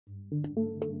This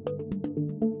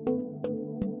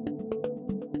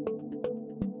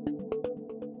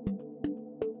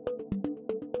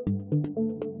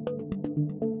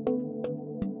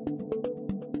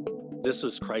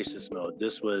was crisis mode.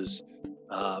 This was,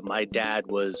 my dad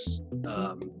was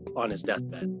on his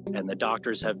deathbed, and the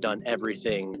doctors have done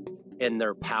everything in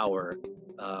their power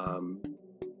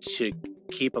to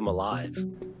keep him alive.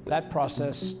 That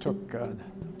process took a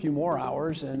few more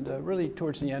hours, and really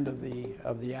towards the end of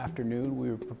the afternoon, we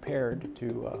were prepared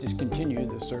to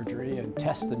discontinue the surgery and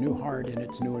test the new heart in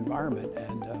its new environment.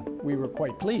 And we were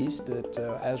quite pleased that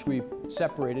as we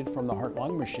separated from the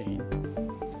heart-lung machine,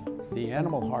 the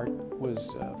animal heart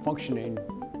was functioning,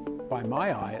 by my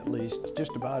eye at least,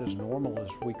 just about as normal as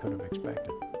we could have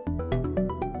expected.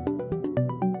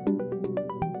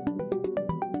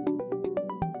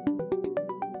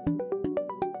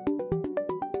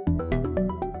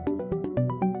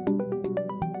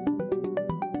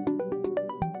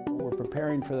 We're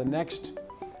preparing for the next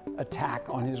attack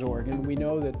on his organ. We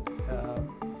know that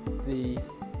the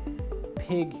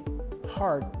pig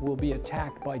heart will be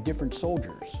attacked by different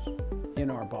soldiers in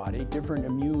our body, different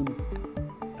immune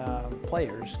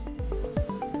players.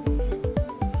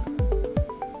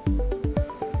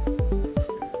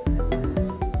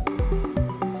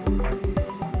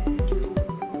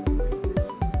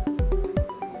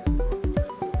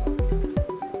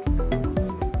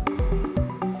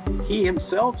 He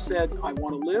himself said, I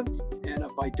want to live, and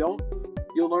if I don't,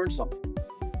 you'll learn something.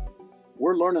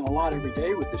 We're learning a lot every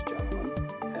day with this gentleman,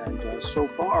 and so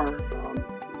far,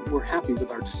 we're happy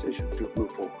with our decision to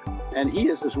move forward. And he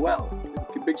is as well.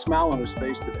 A big smile on his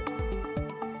face today.